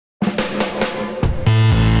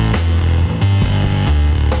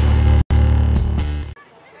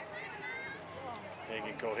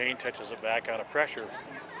touches it back out of pressure.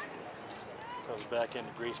 Comes back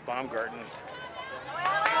into Grace Baumgarten.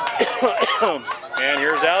 And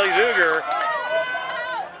here's Allie Zueger.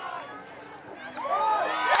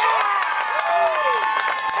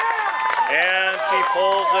 And she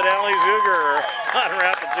pulls it, Allie Zueger on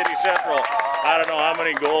Rapid City Central. I don't know how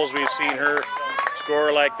many goals we've seen her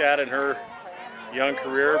score like that in her young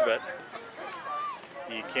career, but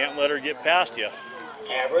you can't let her get past you.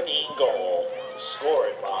 Aberdeen goal,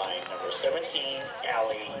 scored by number 17,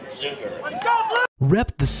 Allie Zueger.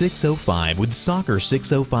 Rep the 605 with Soccer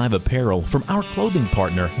 605 apparel from our clothing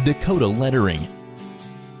partner, Dakota Lettering.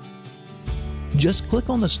 Just click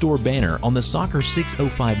on the store banner on the Soccer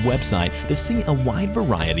 605 website to see a wide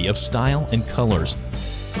variety of style and colors.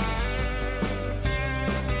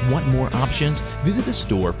 Want more options? Visit the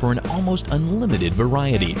store for an almost unlimited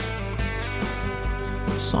variety.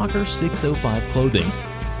 Soccer 605 Clothing.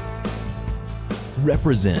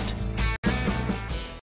 Represent.